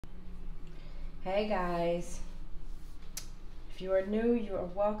Hey guys, if you are new, you are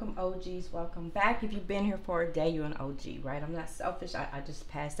welcome. OGs, welcome back. If you've been here for a day, you're an OG, right? I'm not selfish. I just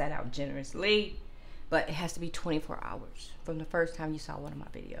pass that out generously, but it has to be 24 hours from the first time you saw one of my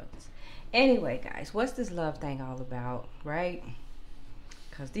videos. Anyway, guys, what's this love thing all about, right?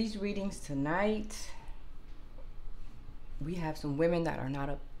 Because these readings tonight, we have some women that are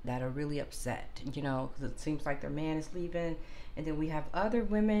that are really upset, you know, because it seems like their man is leaving. And then we have other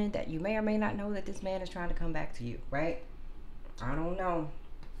women that you may or may not know that this man is trying to come back to you, right? I don't know.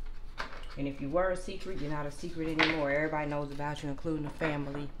 And if you were a secret, you're not a secret anymore. Everybody knows about you, including the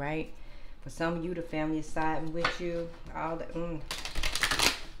family, right? For some of you, the family is siding with you. All that.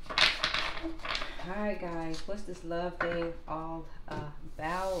 Alright, guys. What's this love thing all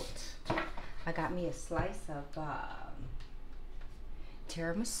about? I got me a slice of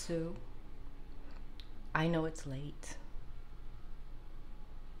tiramisu. I know it's late.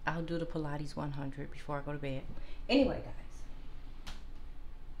 I'll do the Pilates 100 before I go to bed. Anyway, guys,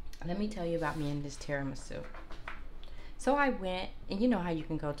 let me tell you about me and this tiramisu. So I went, and you know how you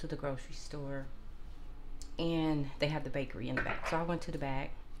can go to the grocery store and they have the bakery in the back. So I went to the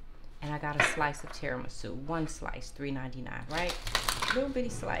back and I got a slice of tiramisu. One slice, $3.99, right? Little bitty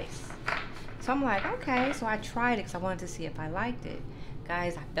slice. So I'm like, okay. So I tried it because I wanted to see if I liked it.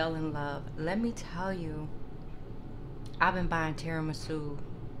 Guys, I fell in love. Let me tell you, I've been buying tiramisu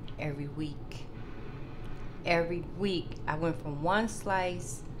every week. Every week. I went from one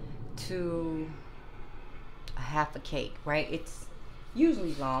slice to a half a cake, right? It's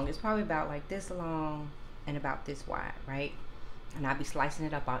usually long. It's probably about like this long and about this wide, right? And I'll be slicing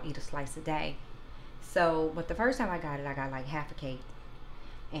it up. I'll eat a slice a day. So, but the first time I got it, I got like half a cake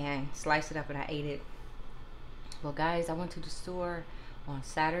and sliced it up and I ate it. Well, guys, I went to the store on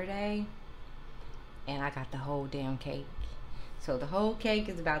Saturday and I got the whole damn cake. So the whole cake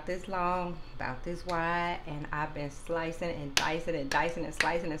is about this long, about this wide, and I've been slicing and dicing and dicing and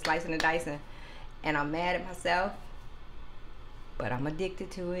slicing and slicing and dicing. And I'm mad at myself, but I'm addicted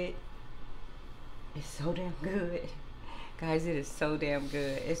to it. It's so damn good. Guys, it is so damn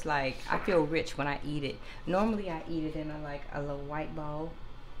good. It's like, I feel rich when I eat it. Normally I eat it in a little white bowl.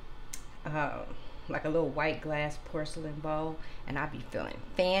 Like a little white glass porcelain bowl. And I be feeling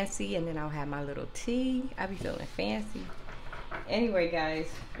fancy. And then I'll have my little tea. I be feeling fancy. Anyway, guys,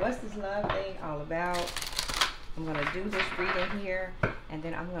 what's this love thing all about? I'm going to do this reading here. And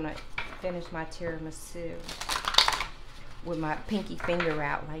then I'm going to finish my tiramisu with my pinky finger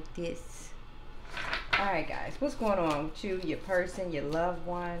out like this. Alright, guys, what's going on with you, your person, your loved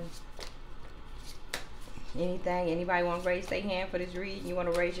one? Anything? Anybody want to raise their hand for this reading? You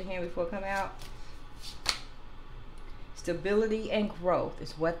want to raise your hand before it come out? Stability and growth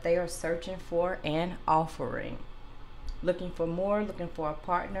is what they are searching for and offering. Looking for more, looking for a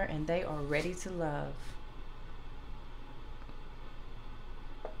partner, and they are ready to love.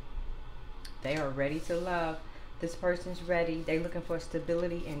 They are ready to love. This person's ready. They're looking for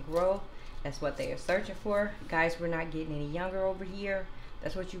stability and growth. That's what they are searching for. Guys, we're not getting any younger over here.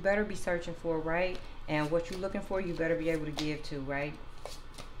 That's what you better be searching for, right? And what you're looking for, you better be able to give to, right?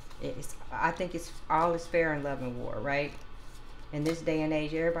 I think it's all is fair in love and war, right? In this day and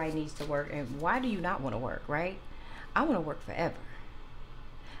age, everybody needs to work. And why do you not want to work, right? I want to work forever.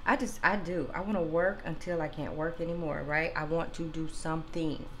 I do. I want to work until I can't work anymore, right? I want to do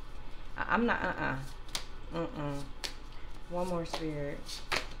something. I'm not, One more, spirit.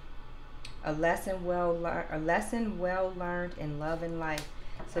 A lesson well learned in love and life.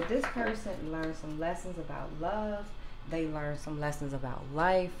 So this person learned some lessons about love. They learned some lessons about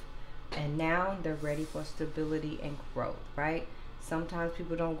life. And now they're ready for stability and growth, right? Sometimes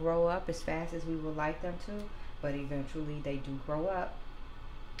people don't grow up as fast as we would like them to. But eventually they do grow up.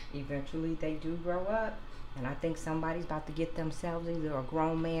 Eventually they do grow up. And I think somebody's about to get themselves either a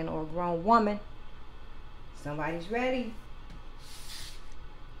grown man or a grown woman. Somebody's ready.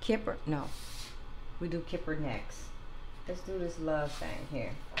 Kipper. No. We do Kipper next. Let's do this love thing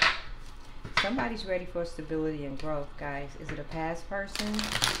here. Somebody's ready for stability and growth, guys. Is it a past person?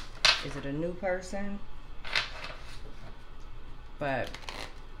 Is it a new person? But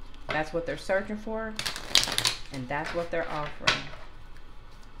that's what they're searching for. And that's what they're offering.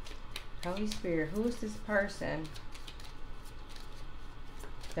 Holy Spirit, who is this person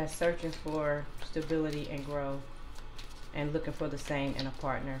that's searching for stability and growth and looking for the same in a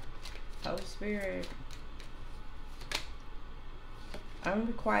partner? Holy Spirit.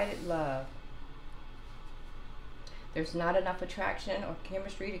 Unrequited love. There's not enough attraction or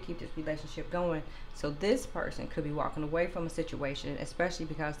chemistry to keep this relationship going. So this person could be walking away from a situation, especially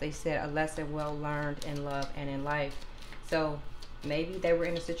because they said a lesson well learned in love and in life. So Maybe they were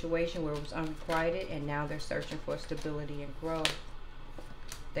in a situation where it was unrequited and now they're searching for stability and growth.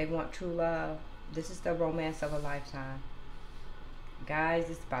 They want true love. This is the romance of a lifetime. Guys,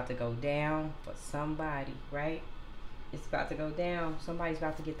 it's about to go down for somebody, right? It's about to go down. Somebody's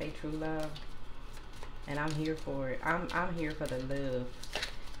about to get their true love. And I'm here for it. I'm here for the love.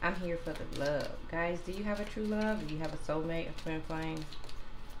 I'm here for the love. Guys, do you have a true love? Do you have a soulmate, a twin flame?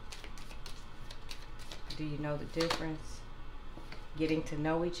 Do you know the difference? Getting to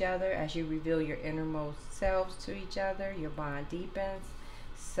know each other as you reveal your innermost selves to each other, your bond deepens.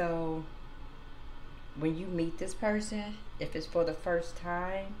 So when you meet this person, if it's for the first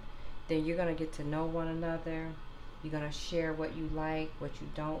time, then you're going to get to know one another. You're going to share what you like, what you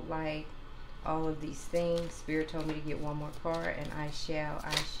don't like, all of these things. Spirit told me to get one more card, and I shall.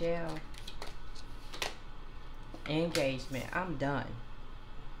 Engagement. I'm done.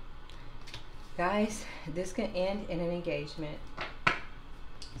 Guys, this can end in an engagement.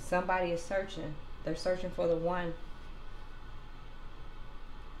 Somebody is searching. They're searching for the one.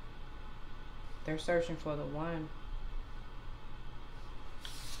 They're searching for the one.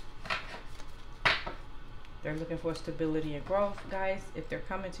 They're looking for stability and growth. Guys, if they're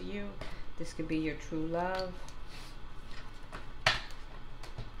coming to you, this could be your true love.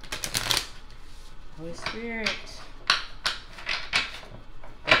 Holy Spirit.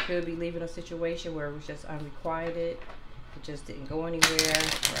 They could be leaving a situation where it was just unrequited. It just didn't go anywhere,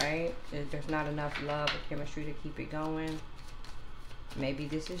 right? There's not enough love or chemistry to keep it going. Maybe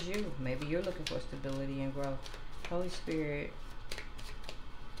this is you. Maybe you're looking for stability and growth. Holy Spirit.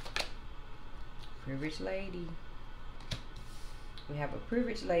 Privileged lady. We have a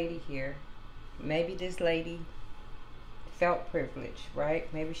privileged lady here. Maybe this lady felt privilege, right?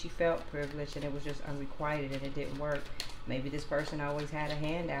 Maybe she felt privilege and it was just unrequited and it didn't work. Maybe this person always had a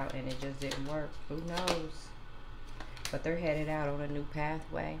handout and it just didn't work. Who knows? But they're headed out on a new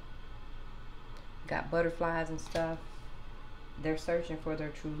pathway. Got butterflies and stuff. They're searching for their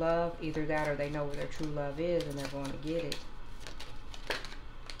true love. Either that or they know where their true love is and they're going to get it.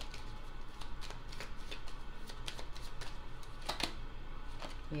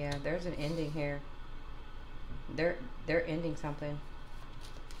 Yeah, there's an ending here. They're ending something.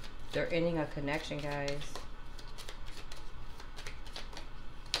 They're ending a connection, guys.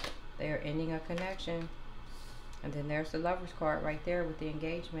 They are ending a connection. And then there's the Lover's card right there with the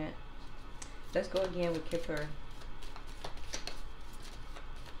engagement. Let's go again with Kipper.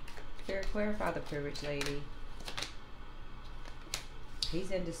 Clarify the privileged lady. He's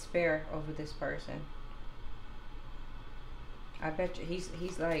in despair over this person. I bet you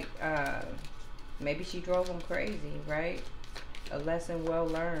he's like, maybe she drove him crazy, right? A lesson well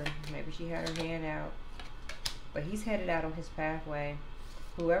learned. Maybe she had her hand out. But he's headed out on his pathway.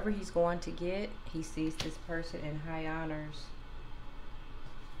 Whoever he's going to get, he sees this person in high honors.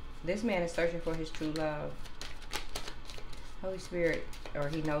 This man is searching for his true love. Holy Spirit, or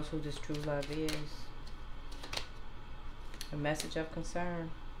he knows who this true love is. A message of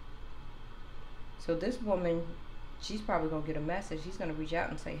concern. So this woman, she's probably going to get a message. She's going to reach out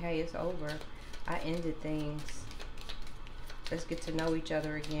and say, hey, it's over. I ended things. Let's get to know each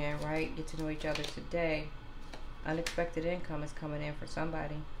other again, right? Get to know each other today. Unexpected income is coming in for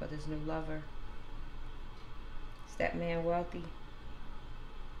somebody, for this new lover. Is that man wealthy?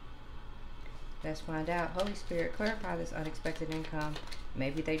 Let's find out. Holy Spirit, clarify this unexpected income.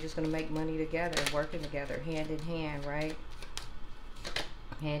 Maybe they're just going to make money together, working together, hand in hand, right?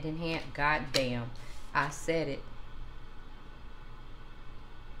 Hand in hand. God damn. I said it.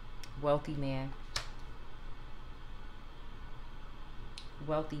 Wealthy man.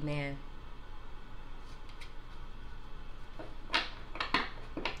 Wealthy man.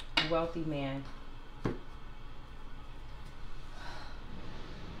 Wealthy man.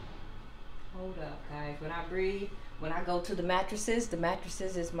 Hold up, guys. When I breathe, when I go to the mattresses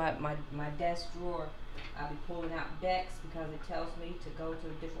is my desk drawer. I'll be pulling out decks because it tells me to go to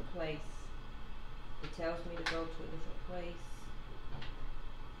a different place. It tells me to go to a different place.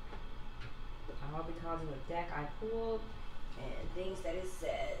 All because of a deck I pulled and things that it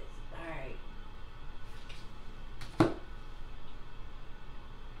says. Alright.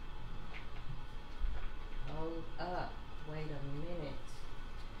 Hold up. Wait a minute.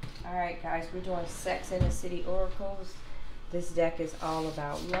 Alright, guys, we're doing Sex in the City Oracles. This deck is all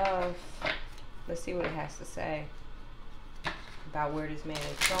about love. Let's see what it has to say about where this man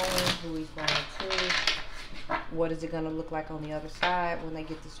is going, who he's going to, what is it going to look like on the other side when they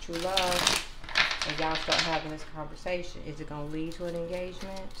get this true love, and y'all start having this conversation. Is it going to lead to an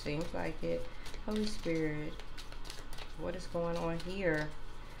engagement? Seems like it. Holy Spirit, what is going on here?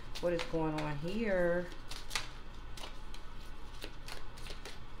 What is going on here?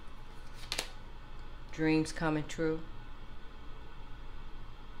 Dreams coming true.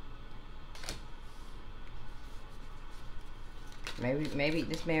 Maybe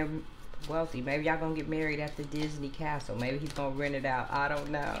this man wealthy. Maybe y'all gonna get married at the Disney castle. Maybe he's gonna rent it out. I don't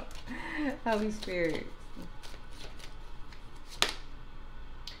know. Holy Spirit.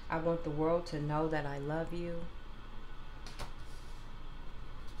 I want the world to know that I love you.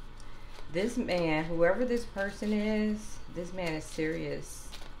 This man, whoever this person is, this man is serious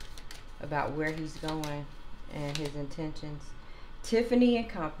about where he's going and his intentions. Tiffany and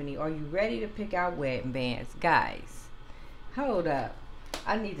Company, are you ready to pick out wedding bands? Guys, hold up.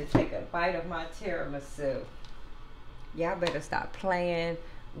 I need to take a bite of my tiramisu. Y'all better stop playing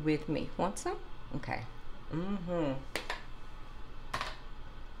with me. Want some? Okay.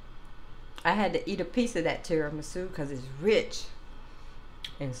 I had to eat a piece of that tiramisu because it's rich.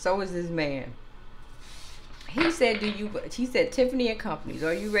 And so is this man. He said, Tiffany and Companies,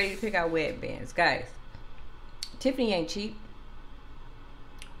 are you ready to pick out wedding bands? Guys, Tiffany ain't cheap.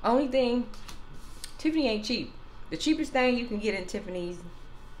 Only thing, Tiffany ain't cheap. The cheapest thing you can get in Tiffany's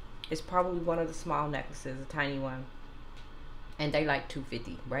is probably one of the small necklaces, a tiny one. And they like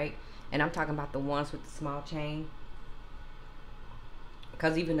 $250, right? And I'm talking about the ones with the small chain.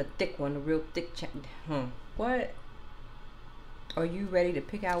 Because even the thick one, the real thick chain. What? Are you ready to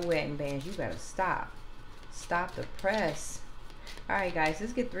pick out wedding bands? You better stop. Stop the press. Alright, guys,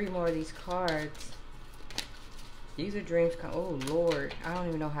 let's get 3 more of these cards. These are dreams. Oh, Lord. I don't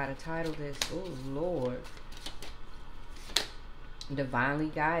even know how to title this. Oh, Lord. Divinely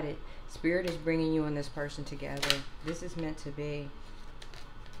guided. Spirit is bringing you and this person together. This is meant to be.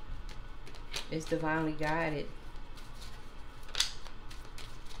 It's divinely guided.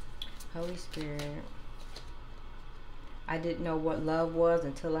 Holy Spirit. I didn't know what love was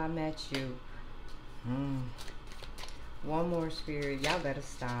until I met you. One more, Spirit. Y'all better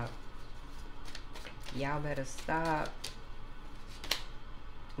stop. Y'all better stop.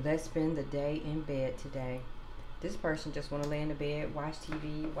 Let's spend the day in bed today. This person just want to lay in the bed, watch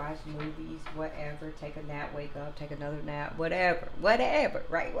TV, watch movies, whatever. Take a nap, wake up, take another nap, whatever. Whatever,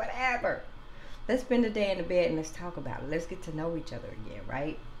 right? Whatever. Let's spend the day in the bed and let's talk about it. Let's get to know each other again,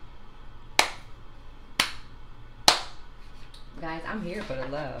 right? Guys, I'm here for the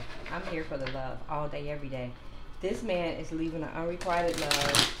love. I'm here for the love all day, every day. This man is leaving an unrequited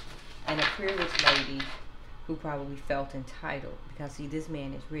love and a privileged lady who probably felt entitled because, see, this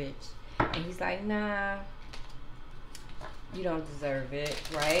man is rich. And he's like, nah, you don't deserve it,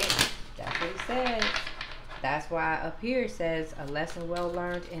 right? That's what he says. That's why up here it says, a lesson well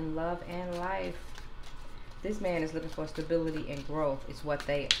learned in love and life. This man is looking for stability and growth. It's what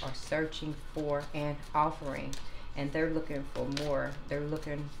they are searching for and offering. And they're looking for more. They're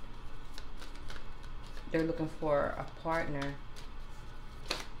looking for a partner.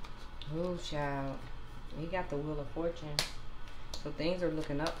 Oh, child. He got the Wheel of Fortune. So things are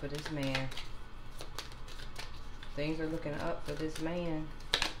looking up for this man. Things are looking up for this man.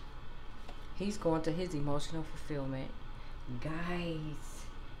 He's going to his emotional fulfillment. Guys,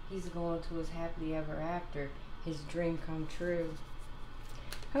 he's going to his happily ever after. His dream come true.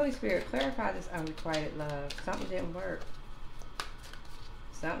 Holy Spirit, clarify this unrequited love. Something didn't work.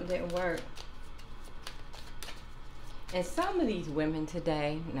 Something didn't work. And some of these women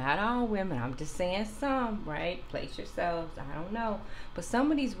today, not all women, I'm just saying some, right? Place yourselves, I don't know. But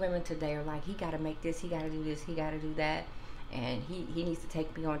some of these women today are like, he got to make this, he got to do this, he got to do that. And he needs to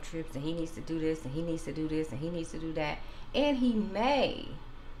take me on trips, and he needs to do this, and he needs to do this, and he needs to do that. And he may.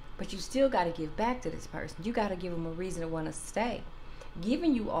 But you still got to give back to this person. You got to give him a reason to want to stay.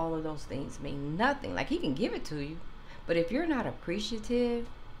 Giving you all of those things mean nothing. Like, he can give it to you, but if you're not appreciative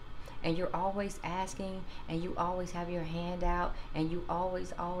and you're always asking and you always have your hand out and you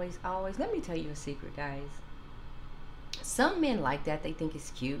always, let me tell you a secret, guys. Some men like that. They think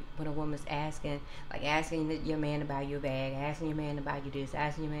it's cute when a woman's asking, like asking your man to buy you a bag, asking your man to buy you this,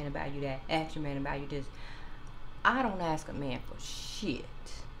 asking your man to buy you that, asking your man to buy you this. I don't ask a man for shit,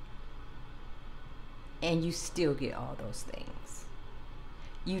 and you still get all those things.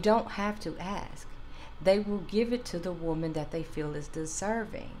 You don't have to ask. They will give it to the woman that they feel is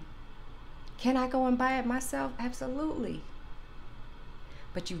deserving. Can I go and buy it myself? Absolutely.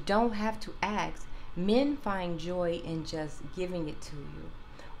 But you don't have to ask. Men find joy in just giving it to you.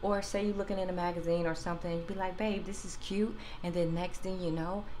 Or say you're looking in a magazine or something, and you be like, babe, this is cute. And then next thing you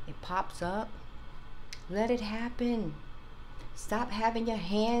know, it pops up. Let it happen. Stop having your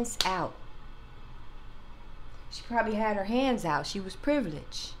hands out. She probably had her hands out. She was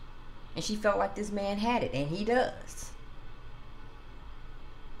privileged. And she felt like this man had it. And he does.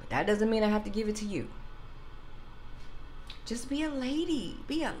 But that doesn't mean I have to give it to you. Just be a lady.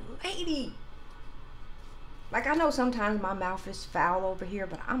 Be a lady. Like, I know sometimes my mouth is foul over here,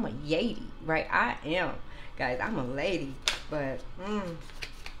 but I'm a yeti, right? I am. Guys, I'm a lady. But,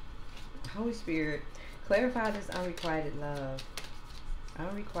 Holy Spirit, clarify this unrequited love.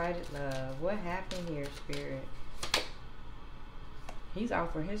 Unrequited love. What happened here, Spirit? He's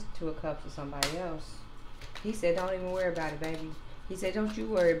offering his 2 of Cups to somebody else. He said, don't even worry about it, baby. He said, don't you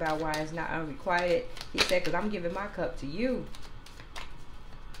worry about why it's not unrequited. He said, because I'm giving my cup to you.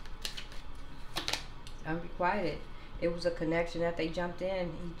 Unrequited. It was a connection that they jumped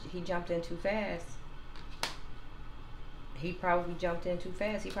in. He jumped in too fast. He probably jumped in too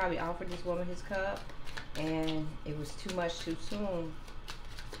fast. He probably offered this woman his cup, and it was too much too soon.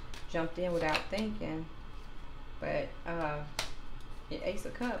 Jumped in without thinking. But, Ace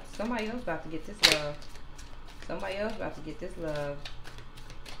of Cups. Somebody else about to get this love. Somebody else about to get this love.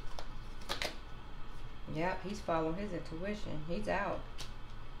 Yep, he's following his intuition. He's out.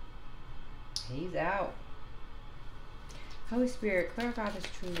 He's out. Holy Spirit, clarify this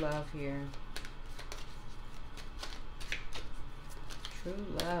true love here. True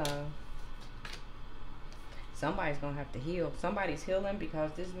love. Somebody's going to have to heal. Somebody's healing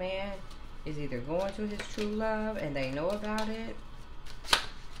because this man is either going to his true love and they know about it,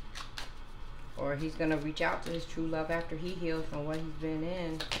 or he's going to reach out to his true love after he heals from what he's been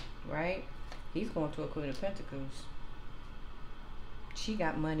in, right? He's going to a Queen of Pentacles. She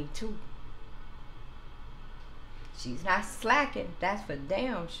got money too. She's not slacking. That's for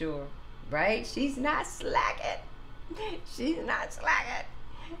damn sure, right? She's not slacking. She's not slacking.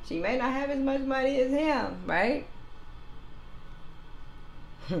 She may not have as much money as him, right?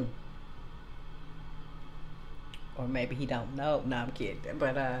 Or maybe he don't know. No, I'm kidding.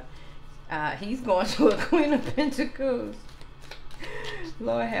 But he's going to a Queen of Pentacles.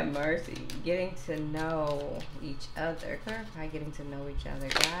 Lord have mercy. Getting to know each other. Clarify getting to know each other,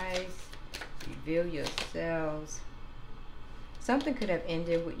 guys. Reveal yourselves. Something could have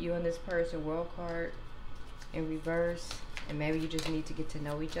ended with you and this person. World card in reverse. And maybe you just need to get to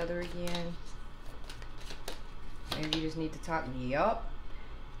know each other again. Maybe you just need to talk. Yup.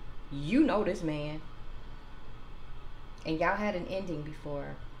 You know this man. And y'all had an ending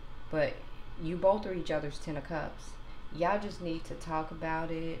before. But you both are each other's 10 of Cups. Y'all just need to talk about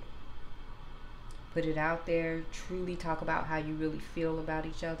it. Put it out there. Truly talk about how you really feel about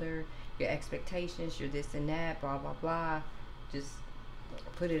each other. Your expectations, your this and that, blah, blah, blah. Just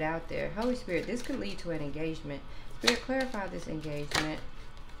put it out there. Holy Spirit, this could lead to an engagement. Spirit, clarify this engagement.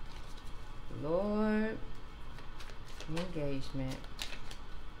 Lord, engagement.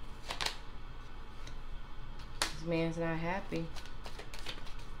 This man's not happy.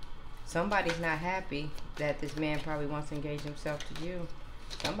 Somebody's not happy that this man probably wants to engage himself to you.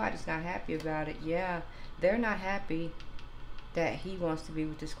 Somebody's not happy about it. Yeah, they're not happy that he wants to be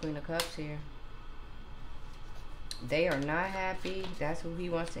with this Queen of Cups here. They are not happy. That's who he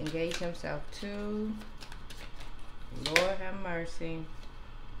wants to engage himself to. Lord have mercy.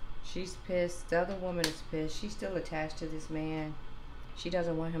 She's pissed. The other woman is pissed. She's still attached to this man. She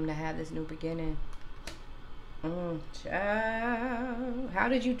doesn't want him to have this new beginning. Child. How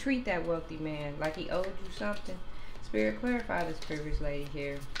did you treat that wealthy man? Like he owed you something? Spirit, clarify this previous lady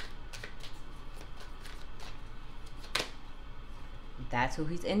here. That's who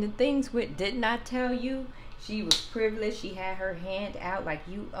he's ending things with. Didn't I tell you? She was privileged. She had her hand out like,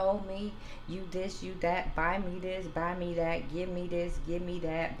 you owe me. You this, you that. Buy me this, buy me that. Give me this, give me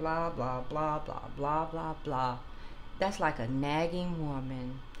that. Blah, blah, blah, blah, blah, blah, blah. That's like a nagging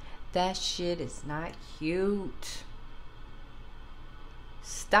woman. That shit is not cute.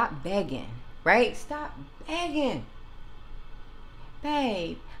 Stop begging, right? Stop begging.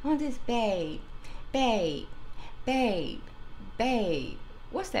 Babe, I want this, babe. Babe, babe, babe.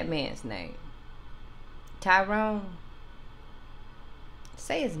 What's that man's name? Tyrone.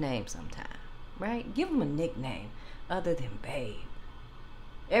 Say his name sometime, right? Give him a nickname other than Babe.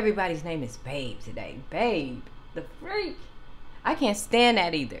 Everybody's name is Babe today. Babe, the freak. I can't stand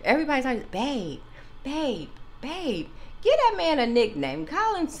that either. Everybody's like, Babe, Babe, Babe. Give that man a nickname.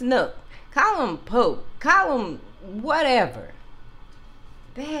 Call him Snook. Call him Pope. Call him whatever.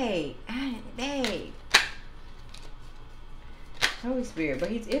 Babe, babe. Holy Spirit. But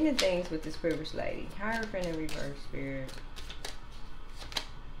he's ending things with this privileged lady. Hierophant in reverse, Spirit.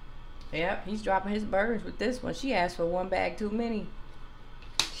 Yep, he's dropping his burdens with this one. She asked for one bag too many.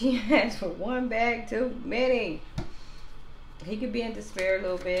 She asked for one bag too many. He could be in despair a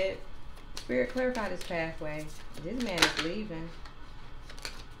little bit. Spirit, clarify this pathway. This man is leaving.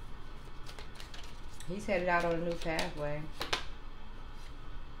 He's headed out on a new pathway.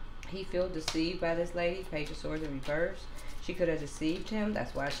 He feels deceived by this lady. Page of Swords in reverse. She could have deceived him.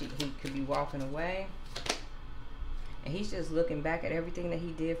 That's why he could be walking away. And he's just looking back at everything that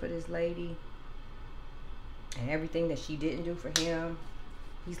he did for this lady and everything that she didn't do for him.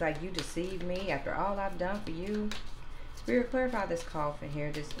 He's like, you deceived me after all I've done for you. Spirit, clarify this coffin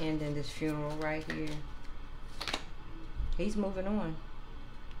here, this ending, this funeral right here. He's moving on.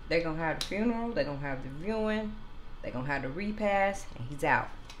 They're going to have the funeral. They're going to have the viewing. They're going to have the repast. And he's out.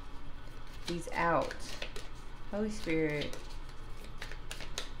 He's out. Holy Spirit.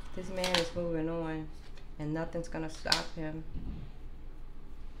 This man is moving on. And nothing's going to stop him.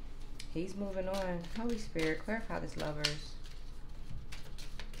 He's moving on. Holy Spirit, clarify this, lovers.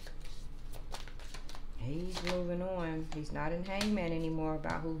 He's moving on. He's not in Hangman anymore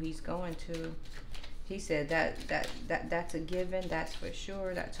about who he's going to. He said that's a given. That's for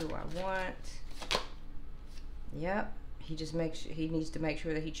sure. That's who I want. Yep. He just he needs to make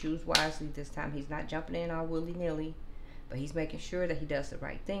sure that he chooses wisely this time. He's not jumping in all willy-nilly, but he's making sure that he does the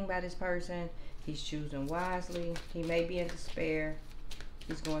right thing by this person. He's choosing wisely. He may be in despair.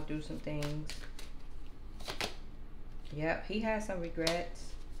 He's going through some things. Yep. He has some regrets.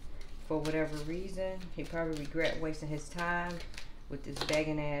 For whatever reason, he probably regret wasting his time with this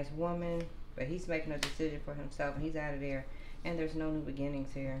begging ass woman, but he's making a decision for himself and he's out of there. And there's no new beginnings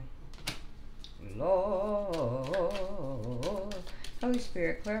here. Lord, Holy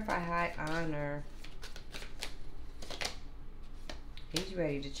Spirit, clarify high honor. He's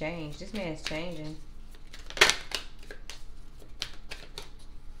ready to change. This man's changing.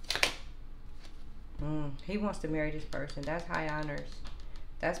 He wants to marry this person. That's high honors.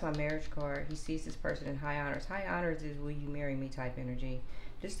 That's my marriage card. He sees this person in high honors. High honors is will you marry me type energy.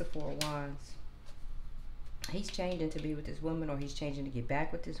 This is the Four of Wands. He's changing to be with this woman, or he's changing to get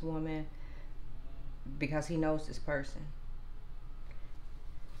back with this woman because he knows this person.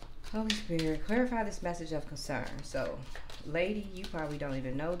 Holy Spirit, clarify this message of concern. So, lady, you probably don't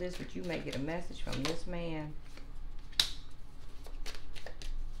even know this, but you may get a message from this man.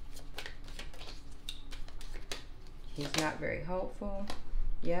 He's not very hopeful.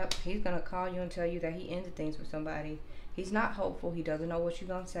 Yep, he's going to call you and tell you that he ended things with somebody. He's not hopeful. He doesn't know what you're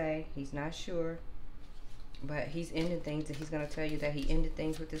going to say. He's not sure. But he's ending things, and he's going to tell you that he ended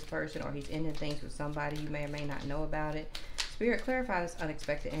things with this person, or he's ending things with somebody. You may or may not know about it. Spirit, clarify this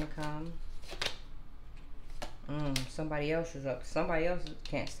unexpected income. Somebody else is up. Somebody else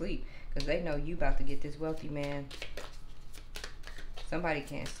can't sleep because they know you about to get this wealthy man. Somebody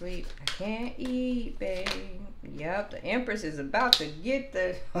can't sleep. I can't eat, babe. Yep, the Empress is about to get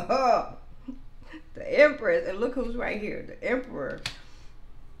the the Empress. And look who's right here, the Emperor.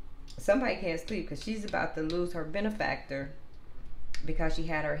 Somebody can't sleep because she's about to lose her benefactor because she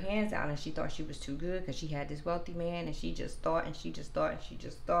had her hands out and she thought she was too good because she had this wealthy man, and she just thought and she just thought and she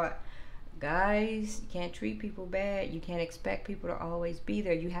just thought. Guys, you can't treat people bad. You can't expect people to always be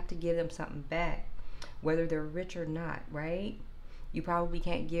there. You have to give them something back, whether they're rich or not, right? You probably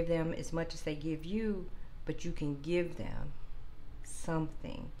can't give them as much as they give you, but you can give them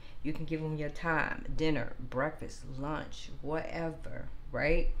something. You can give them your time, dinner, breakfast, lunch, whatever,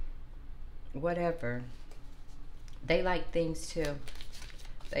 right? Whatever. They like things too.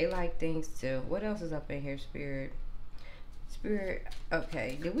 They like things too. What else is up in here, Spirit? Spirit,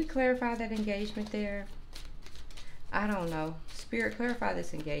 okay. Did we clarify that engagement there? I don't know. Spirit, clarify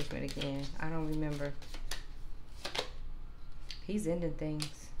this engagement again. I don't remember. He's ending things.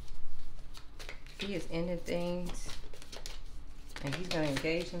 He is ending things. And he's going to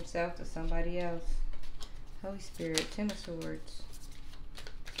engage himself to somebody else. Holy Spirit, Ten of Swords.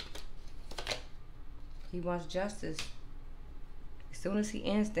 He wants justice. As soon as he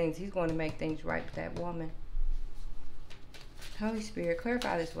ends things, he's going to make things right with that woman. Holy Spirit,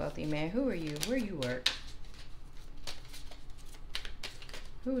 clarify this wealthy man. Who are you? Where you work?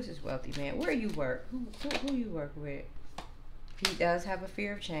 Who is this wealthy man? Where you work? Who you work with? He does have a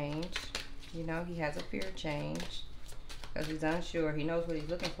fear of change. You know, he has a fear of change because he's unsure. He knows what he's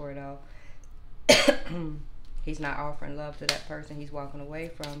looking for, though. He's not offering love to that person he's walking away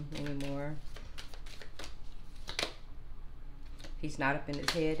from anymore. He's not up in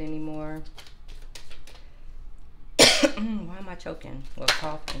his head anymore. Why am I choking? Well,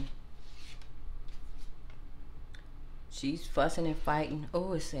 coughing. She's fussing and fighting.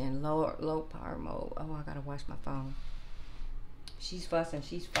 Oh, it's saying low power mode. Oh, I gotta watch my phone. She's fussing,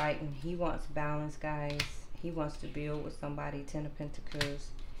 she's fighting. He wants balance, guys. He wants to build with somebody, Ten of Pentacles.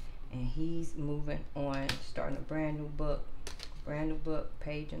 And he's moving on, starting a brand new book. Brand new book,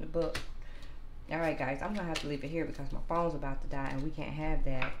 page in the book. Alright, guys, I'm going to have to leave it here because my phone's about to die and we can't have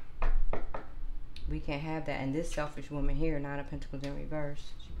that. We can't have that. And this selfish woman here, Nine of Pentacles in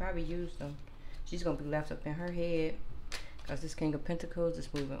reverse, she probably used them. She's going to be left up in her head because this King of Pentacles is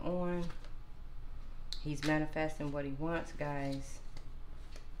moving on. He's manifesting what he wants, guys.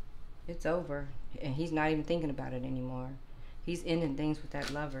 It's over. And he's not even thinking about it anymore. He's ending things with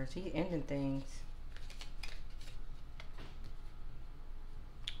that Lovers. He's ending things.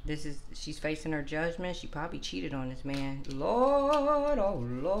 She's facing her judgment. She probably cheated on this man. Lord, oh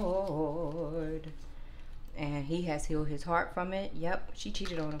Lord. And he has healed his heart from it. Yep, she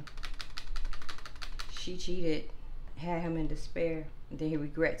cheated on him. She cheated. Had him in despair. And then he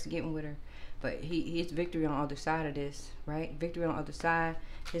regrets getting with her. But he's victory on the other side of this, right? Victory on the other side.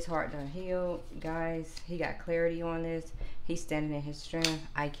 His heart done healed. Guys, he got clarity on this. He's standing in his strength.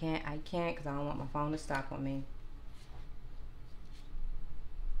 I can't, because I don't want my phone to stop on me.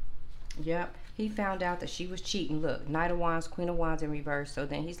 Yep, he found out that she was cheating. Look, Knight of Wands, Queen of Wands in reverse. So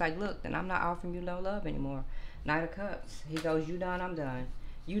then he's like, look, then I'm not offering you no love anymore. Knight of Cups. He goes, you done, I'm done.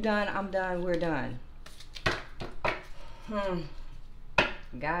 You done, I'm done, we're done.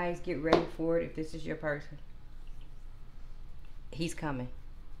 Guys, get ready for it if this is your person. He's coming.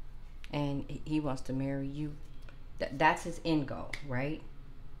 And he wants to marry you. That's his end goal, right?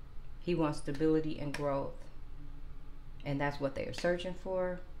 He wants stability and growth. And that's what they are searching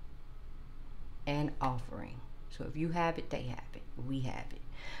for and offering. So if you have it, they have it. We have it.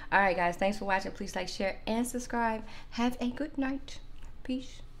 All right, guys. Thanks for watching. Please like, share, and subscribe. Have a good night.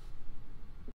 Peace.